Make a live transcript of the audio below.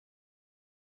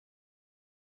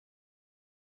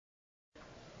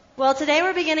Well, today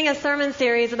we're beginning a sermon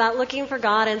series about looking for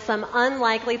God in some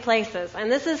unlikely places. And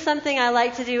this is something I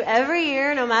like to do every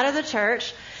year, no matter the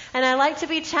church. And I like to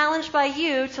be challenged by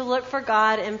you to look for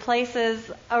God in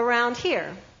places around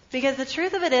here. Because the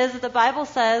truth of it is that the Bible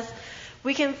says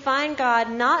we can find God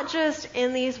not just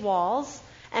in these walls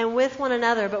and with one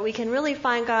another, but we can really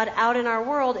find God out in our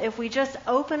world if we just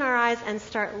open our eyes and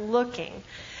start looking.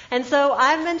 And so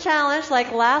I've been challenged,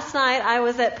 like last night I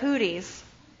was at Pootie's.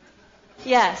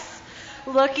 Yes,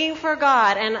 looking for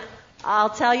God. And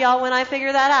I'll tell y'all when I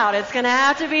figure that out. It's going to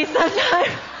have to be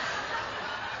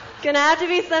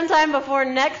sometime before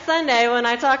next Sunday when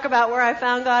I talk about where I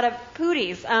found God at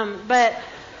Pootie's.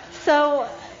 So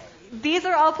these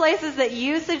are all places that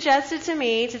you suggested to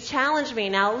me to challenge me.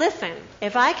 Now listen,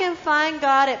 if I can find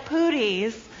God at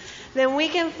Pootie's, then we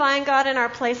can find God in our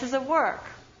places of work.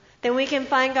 Then we can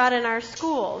find God in our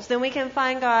schools. Then we can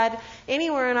find God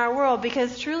anywhere in our world,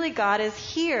 because truly God is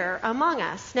here among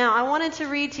us. Now, I wanted to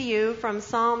read to you from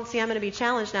Psalm. See, I'm going to be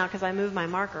challenged now because I moved my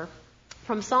marker.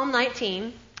 From Psalm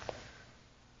 19.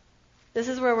 This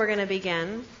is where we're going to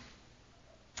begin.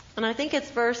 And I think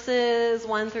it's verses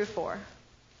 1 through 4.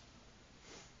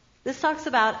 This talks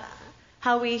about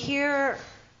how we hear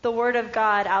the word of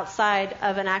God outside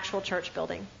of an actual church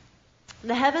building.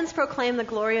 The heavens proclaim the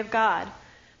glory of God.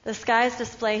 The skies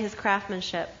display his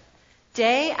craftsmanship.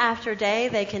 Day after day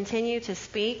they continue to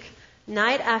speak.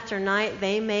 Night after night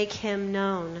they make him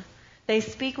known. They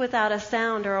speak without a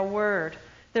sound or a word.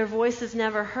 Their voice is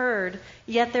never heard,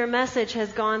 yet their message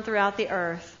has gone throughout the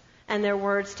earth, and their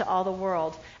words to all the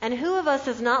world. And who of us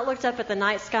has not looked up at the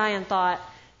night sky and thought,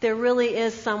 there really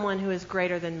is someone who is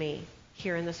greater than me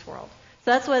here in this world?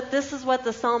 So this is what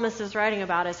the psalmist is writing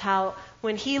about, is how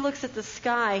when he looks at the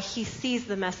sky, he sees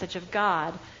the message of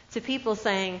God to people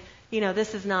saying,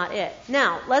 this is not it.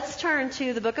 Now, let's turn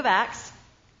to the book of Acts.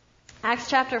 Acts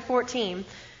chapter 14.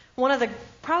 One of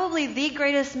probably the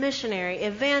greatest missionary,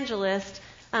 evangelist,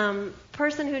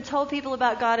 person who told people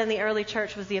about God in the early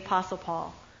church was the Apostle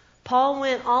Paul. Paul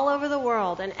went all over the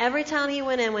world, and every town he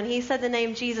went in, when he said the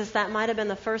name Jesus, that might have been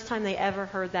the first time they ever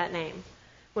heard that name,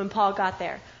 when Paul got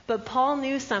there. But Paul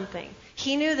knew something.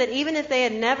 He knew that even if they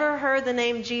had never heard the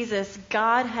name Jesus,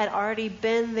 God had already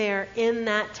been there in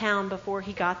that town before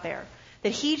he got there.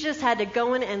 That he just had to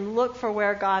go in and look for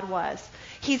where God was.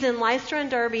 He's in Lystra and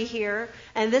Derbe here,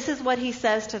 and this is what he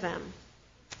says to them.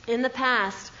 In the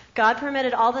past, God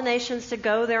permitted all the nations to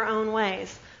go their own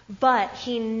ways, but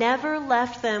he never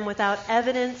left them without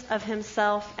evidence of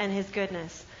himself and his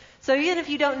goodness. So even if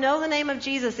you don't know the name of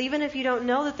Jesus, even if you don't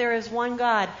know that there is one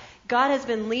God, God has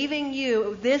been leaving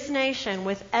you, this nation,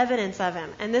 with evidence of him.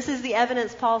 And this is the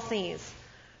evidence Paul sees.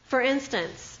 For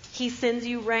instance, he sends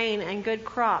you rain and good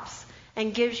crops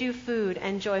and gives you food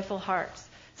and joyful hearts.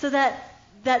 So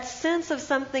that sense of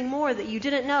something more that you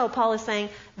didn't know, Paul is saying,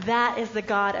 that is the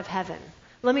God of heaven.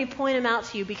 Let me point him out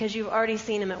to you because you've already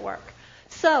seen him at work.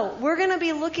 So we're going to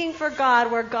be looking for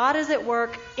God where God is at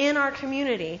work in our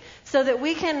community, so that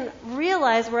we can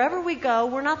realize wherever we go,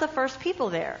 we're not the first people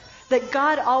there. That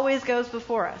God always goes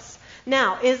before us.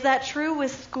 Now, is that true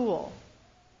with school?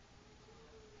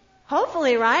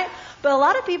 Hopefully, right? But a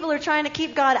lot of people are trying to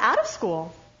keep God out of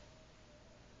school.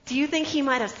 Do you think he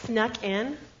might have snuck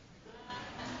in?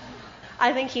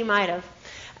 I think he might have.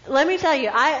 Let me tell you,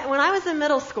 when I was in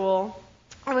middle school,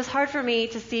 it was hard for me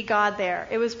to see God there.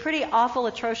 It was pretty awful,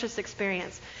 atrocious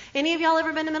experience. Any of y'all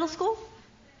ever been to middle school?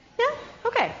 Yeah?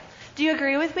 Okay. Do you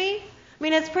agree with me? I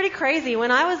mean, it's pretty crazy.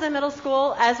 When I was in middle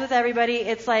school, as with everybody,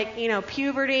 it's like,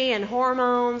 puberty and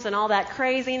hormones and all that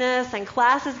craziness, and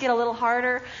classes get a little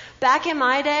harder. Back in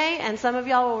my day, and some of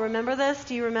y'all will remember this,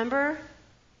 do you remember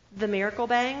the Miracle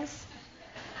Bangs?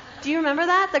 Do you remember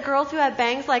that? The girls who had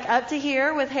bangs like up to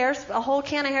here with a whole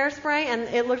can of hairspray, and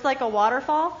it looked like a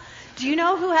waterfall? Do you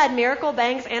know who had Miracle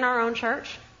Bangs in our own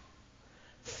church?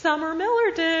 Summer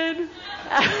Miller did.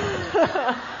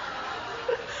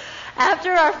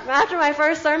 After my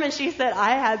first sermon, she said,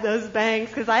 I had those bangs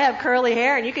because I have curly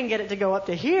hair and you can get it to go up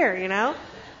to here,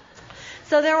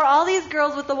 So there were all these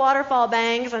girls with the waterfall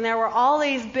bangs, and there were all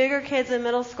these bigger kids in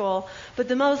middle school. But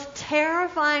the most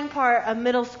terrifying part of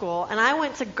middle school, and I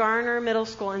went to Garner Middle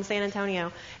School in San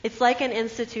Antonio. It's like an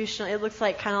institutional, it looks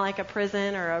like kind of like a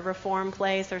prison or a reform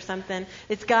place or something.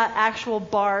 It's got actual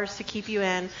bars to keep you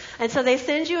in. And so they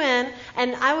send you in,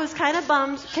 and I was kind of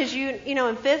bummed because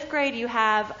in fifth grade you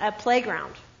have a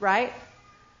playground, right?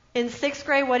 In sixth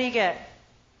grade, what do you get?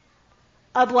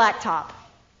 A blacktop.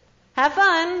 Have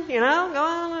fun, go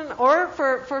on. Or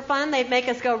for fun, they'd make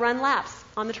us go run laps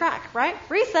on the track, right?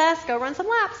 Recess, go run some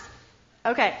laps.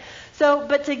 Okay,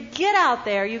 but to get out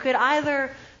there, you could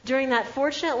either During that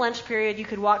fortunate lunch period, you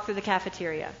could walk through the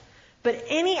cafeteria. But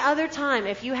any other time,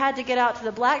 if you had to get out to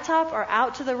the blacktop or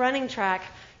out to the running track,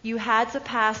 you had to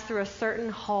pass through a certain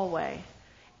hallway.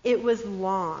 It was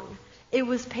long. It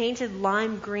was painted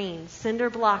lime green, cinder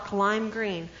block lime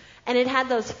green. And it had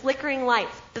those flickering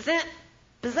lights. Bazint,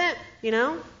 bazint, you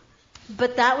know?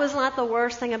 But that was not the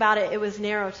worst thing about it. It was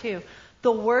narrow too.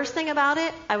 The worst thing about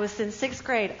it, I was in 6th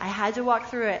grade. I had to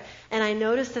walk through it. And I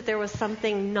noticed that there was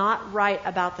something not right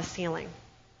about the ceiling.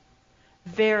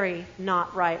 Very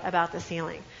not right about the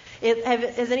ceiling.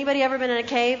 Has anybody ever been in a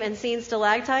cave and seen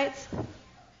stalactites?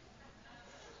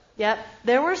 Yep.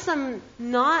 There were some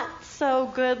not so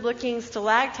good looking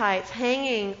stalactites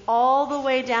hanging all the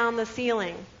way down the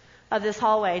ceiling of this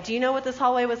hallway. Do you know what this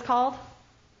hallway was called?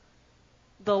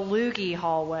 The loogie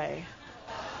hallway.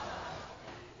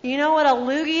 You know what a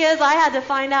loogie is? I had to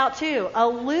find out too. A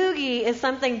loogie is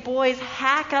something boys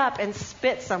hack up and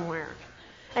spit somewhere.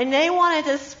 And they wanted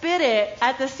to spit it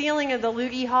at the ceiling of the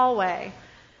loogie hallway.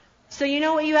 So you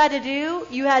know what you had to do?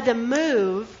 You had to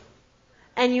move,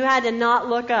 and you had to not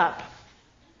look up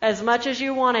as much as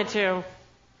you wanted to.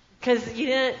 Because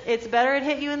it's better it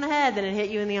hit you in the head than it hit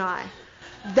you in the eye.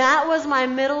 That was my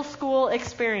middle school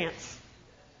experience.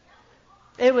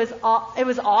 It was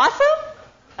awesome?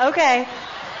 Okay.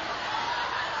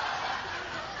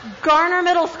 Garner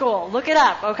Middle School. Look it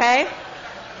up, okay?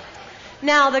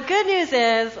 Now, the good news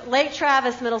is Lake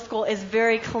Travis Middle School is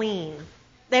very clean.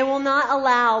 They will not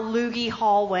allow loogie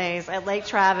hallways at Lake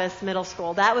Travis Middle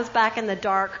School. That was back in the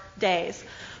dark days.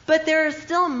 But there are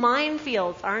still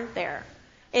minefields, aren't there,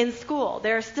 in school?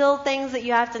 There are still things that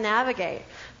you have to navigate.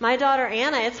 My daughter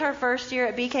Anna, it's her first year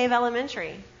at Bee Cave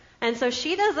Elementary. And so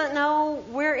she doesn't know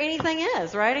where anything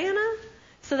is, right, Anna?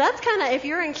 So that's kind of, if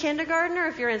you're in kindergarten or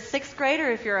if you're in 6th grade or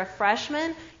if you're a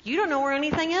freshman, you don't know where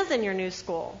anything is in your new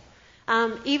school.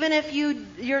 Even if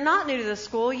you're not new to the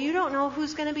school, you don't know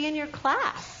who's going to be in your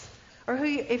class or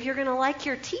if you're going to like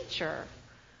your teacher.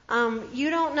 You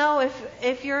don't know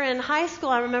if you're in high school.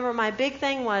 I remember my big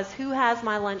thing was, who has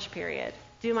my lunch period?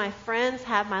 Do my friends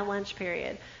have my lunch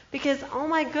period? Because, oh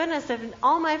my goodness, if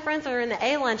all my friends are in the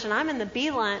A lunch and I'm in the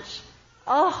B lunch,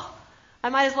 I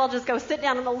might as well just go sit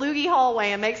down in the loogie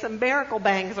hallway and make some miracle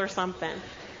bangs or something.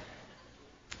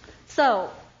 So,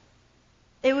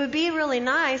 it would be really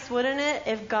nice, wouldn't it,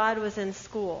 if God was in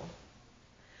school?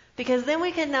 Because then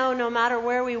we could know no matter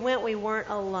where we went, we weren't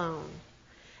alone.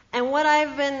 And what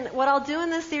I'll do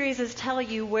in this series is tell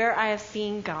you where I have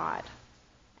seen God.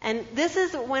 And this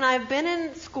is when I've been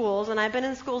in schools, and I've been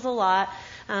in schools a lot.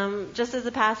 Just as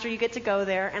a pastor, you get to go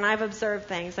there, and I've observed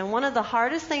things. And one of the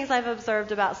hardest things I've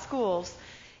observed about schools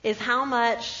is how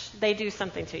much they do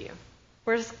something to you.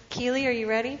 Where's Keely? Are you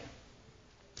ready?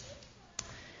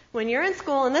 When you're in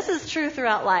school, and this is true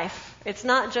throughout life, it's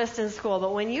not just in school,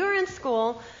 but when you're in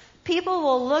school, people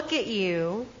will look at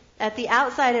you, at the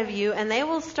outside of you, and they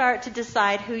will start to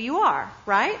decide who you are,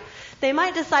 right? They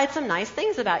might decide some nice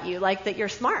things about you, like that you're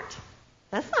smart.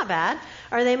 That's not bad.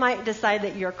 Or they might decide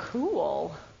that you're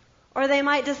cool. Or they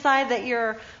might decide that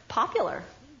you're popular.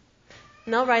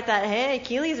 And they'll write that, hey,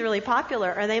 Keely's really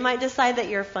popular. Or they might decide that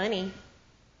you're funny,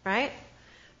 right?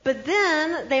 But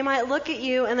then they might look at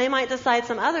you and they might decide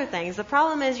some other things. The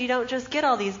problem is you don't just get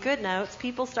all these good notes.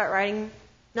 People start writing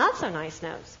not so nice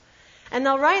notes. And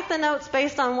they'll write the notes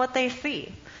based on what they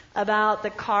see about the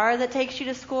car that takes you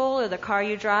to school, or the car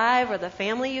you drive, or the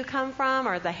family you come from,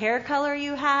 or the hair color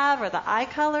you have, or the eye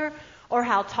color, or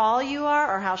how tall you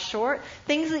are, or how short.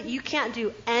 Things that you can't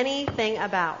do anything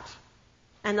about.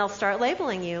 And they'll start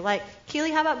labeling you. Like,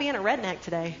 Keely, how about being a redneck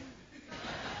today?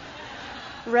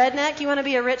 Redneck, you want to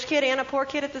be a rich kid and a poor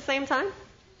kid at the same time?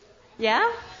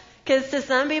 Yeah? Because to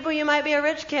some people you might be a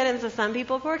rich kid, and to some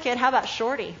people a poor kid. How about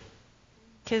shorty?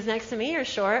 Because next to me you're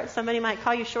short. Somebody might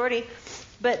call you shorty.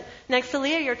 But next to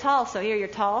Leah you're tall. So here you're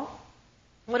tall.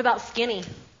 What about skinny?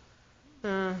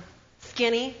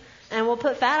 Skinny. And we'll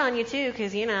put fat on you too,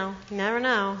 because, you never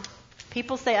know.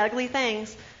 People say ugly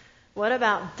things. What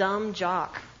about dumb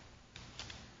jock?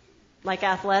 Like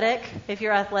athletic. If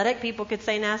you're athletic, people could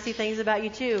say nasty things about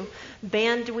you too.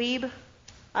 Band dweeb.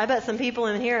 I bet some people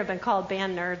in here have been called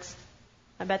band nerds.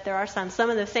 I bet there are some.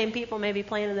 Some of the same people may be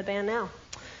playing in the band now.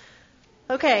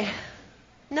 Okay.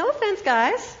 No offense,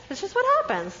 guys. It's just what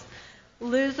happens.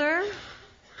 Loser.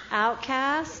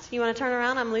 Outcast. You want to turn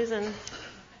around? I'm losing.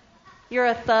 You're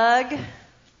a thug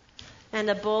and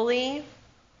a bully.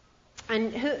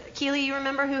 And Keely, you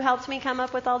remember who helped me come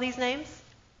up with all these names?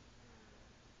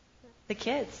 The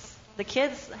kids. The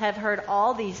kids have heard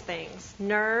all these things.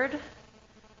 Nerd,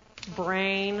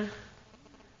 brain,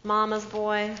 mama's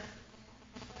boy.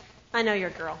 I know you're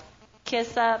a girl.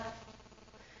 Kiss up.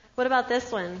 What about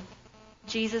this one?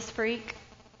 Jesus freak.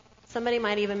 Somebody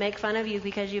might even make fun of you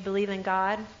because you believe in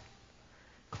God.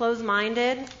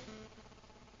 Close-minded.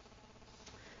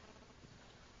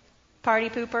 Party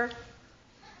pooper.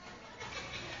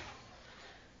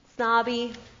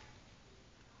 Snobby.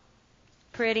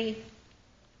 Pretty.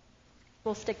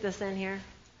 We'll stick this in here.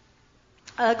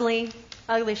 Ugly.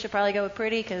 Ugly should probably go with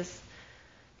pretty because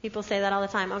people say that all the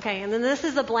time. Okay, and then this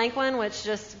is a blank one, which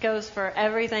just goes for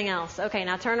everything else. Okay,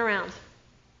 now turn around.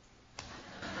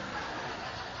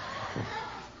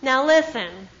 Now listen.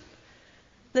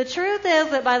 The truth is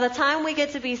that by the time we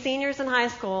get to be seniors in high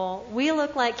school, we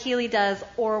look like Keeley does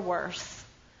or worse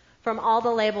from all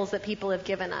the labels that people have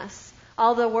given us.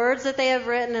 All the words that they have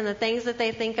written and the things that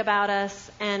they think about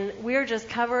us, and we're just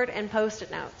covered in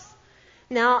Post-it notes.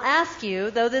 Now I'll ask you,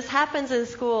 though this happens in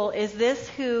school, is this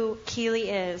who Keeley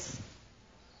is?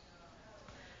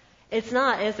 It's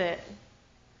not, is it?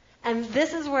 And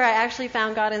this is where I actually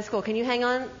found God in school. Can you hang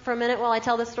on for a minute while I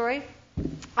tell this story?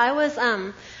 I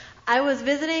was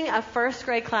visiting a first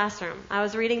grade classroom. I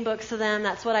was reading books to them.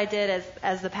 That's what I did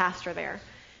as the pastor there.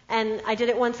 And I did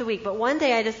it once a week. But one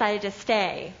day I decided to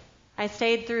stay. I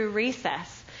stayed through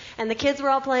recess. And the kids were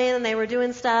all playing and they were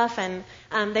doing stuff and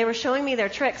they were showing me their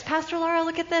tricks. Pastor Laura,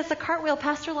 look at this, a cartwheel.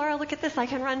 Pastor Laura, look at this, I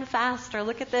can run fast. Or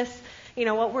look at this,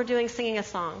 what we're doing, singing a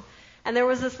song. And there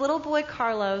was this little boy,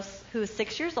 Carlos, who was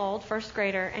 6 years old, first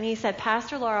grader, and he said,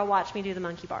 Pastor Laura, watch me do the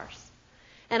monkey bars.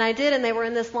 And I did, and they were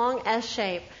in this long S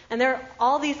shape. And there are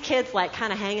all these kids like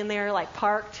kind of hanging there, like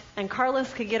parked. And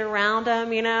Carlos could get around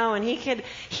them, and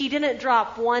he didn't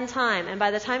drop one time. And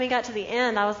by the time he got to the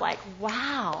end, I was like,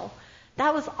 wow.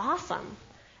 That was awesome.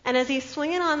 And as he's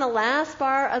swinging on the last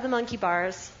bar of the monkey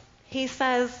bars, he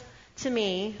says to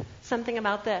me something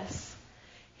about this.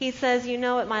 He says,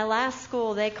 at my last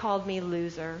school, they called me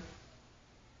loser.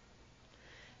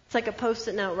 It's like a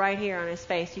Post-it note right here on his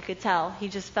face. You could tell. He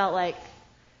just felt like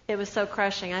it was so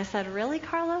crushing. I said, really,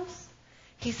 Carlos?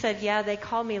 He said, yeah, they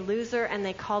called me loser and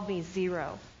they called me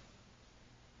zero.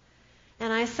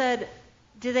 And I said,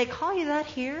 did they call you that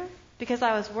here? Because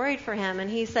I was worried for him. And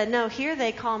he said, no, here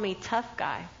they call me tough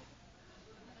guy.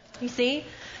 You see?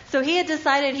 So he had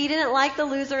decided he didn't like the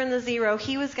loser and the zero.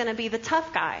 He was going to be the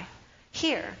tough guy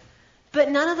here. But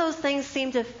none of those things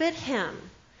seemed to fit him.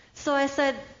 So I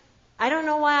said, I don't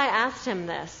know why I asked him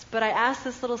this, but I asked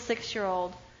this little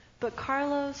 6-year-old, but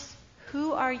Carlos,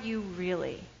 who are you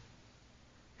really?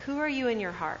 Who are you in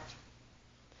your heart?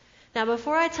 Now,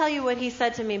 before I tell you what he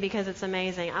said to me, because it's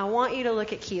amazing, I want you to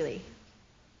look at Keeley.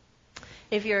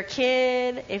 If you're a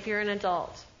kid, if you're an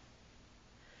adult.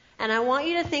 And I want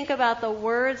you to think about the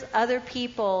words other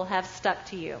people have stuck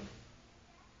to you.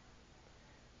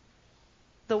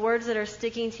 The words that are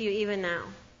sticking to you even now.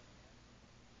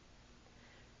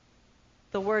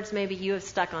 The words maybe you have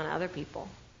stuck on other people.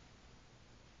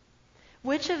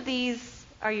 Which of these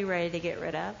are you ready to get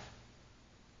rid of?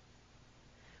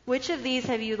 Which of these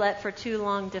have you let for too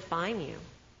long define you?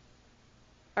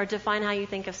 Or define how you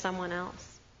think of someone else?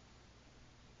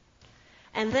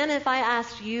 And then if I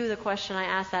asked you the question I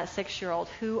asked that 6-year-old,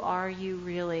 who are you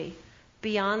really?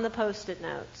 Beyond the Post-it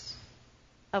notes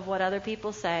of what other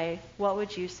people say, what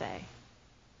would you say?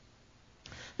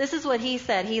 This is what he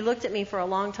said. He looked at me for a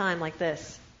long time like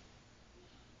this.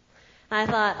 And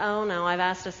I thought, oh no, I've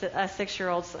asked a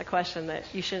 6-year-old a question that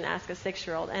you shouldn't ask a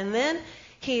 6-year-old. And then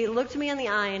he looked me in the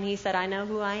eye and he said, I know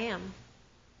who I am.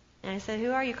 And I said,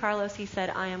 who are you, Carlos? He said,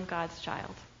 I am God's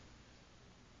child.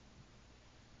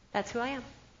 That's who I am.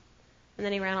 And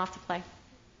then he ran off to play.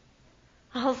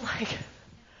 I was like,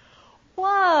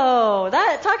 whoa,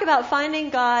 talk about finding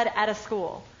God at a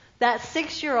school. That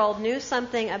 6-year-old knew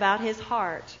something about his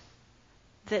heart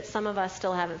that some of us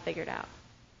still haven't figured out.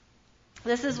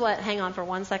 This is what, hang on for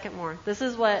 1 second more. This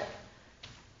is what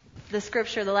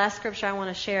the last scripture I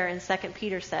want to share in 2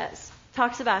 Peter says.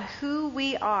 Talks about who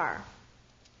we are.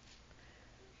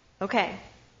 Okay.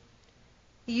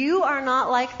 You are not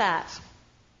like that.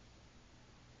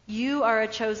 You are a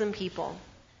chosen people.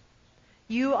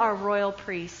 You are royal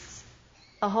priests,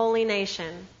 a holy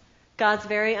nation, God's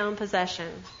very own possession.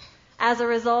 As a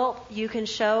result, you can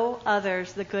show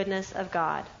others the goodness of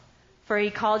God, for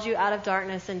he called you out of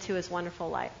darkness into his wonderful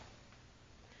light.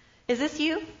 Is this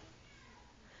you?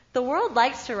 The world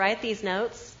likes to write these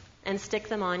notes and stick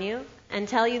them on you and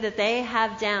tell you that they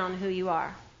have down who you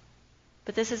are.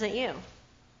 But this isn't you.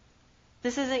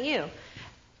 This isn't you.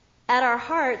 At our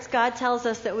hearts, God tells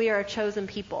us that we are a chosen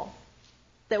people,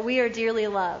 that we are dearly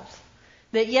loved,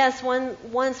 that yes,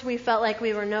 once we felt like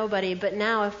we were nobody, but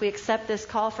now if we accept this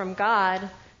call from God,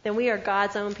 then we are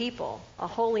God's own people, a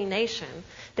holy nation,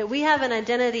 that we have an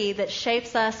identity that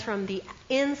shapes us from the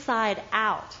inside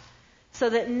out, so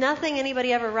that nothing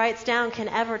anybody ever writes down can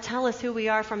ever tell us who we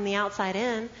are from the outside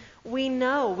in. We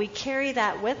know, we carry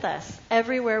that with us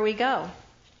everywhere we go.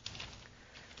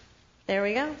 There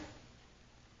we go.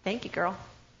 Thank you, girl.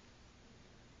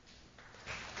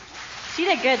 She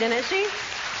did good, didn't she?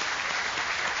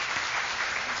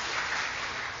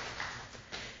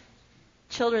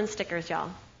 Children's stickers, y'all.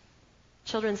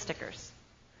 Children's stickers.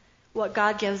 What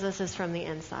God gives us is from the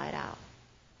inside out,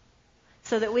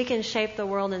 so that we can shape the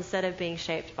world instead of being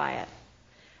shaped by it.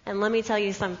 And let me tell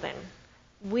you something.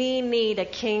 We need a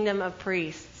kingdom of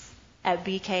priests at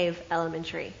Bee Cave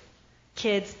Elementary.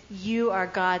 Kids, you are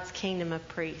God's kingdom of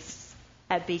priests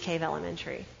at Bee Cave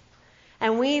Elementary.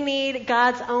 And we need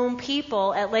God's own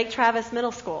people at Lake Travis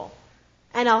Middle School,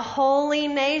 and a holy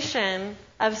nation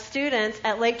of students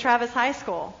at Lake Travis High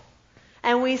School.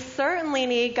 And we certainly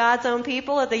need God's own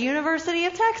people at the University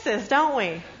of Texas, don't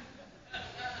we?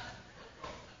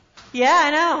 Yeah,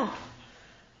 I know.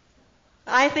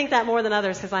 I think that more than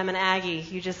others because I'm an Aggie.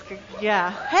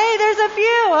 Yeah. Hey, there's a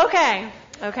few.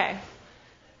 Okay.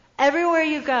 Everywhere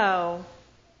you go,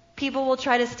 people will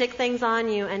try to stick things on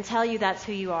you and tell you that's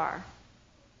who you are.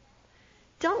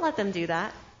 Don't let them do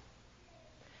that.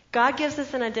 God gives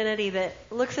us an identity that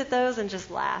looks at those and just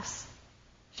laughs,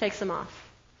 shakes them off,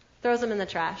 throws them in the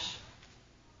trash,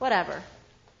 whatever.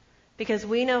 Because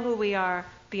we know who we are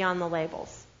beyond the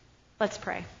labels. Let's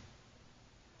pray.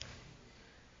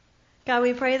 God,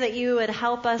 we pray that you would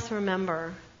help us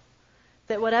remember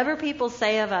that whatever people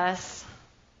say of us,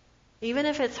 even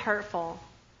if it's hurtful,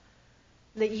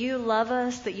 that you love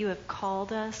us, that you have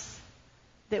called us,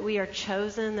 that we are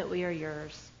chosen, that we are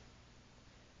yours.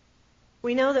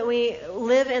 We know that we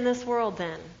live in this world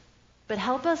then, but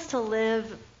help us to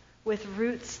live with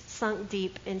roots sunk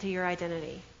deep into your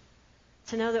identity.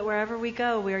 To know that wherever we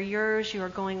go, we are yours, you are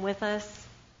going with us,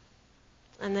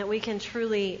 and that we can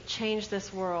truly change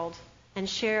this world and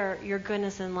share your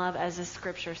goodness and love as the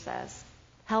scripture says.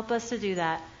 Help us to do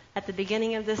that at the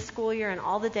beginning of this school year and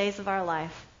all the days of our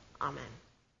life. Amen.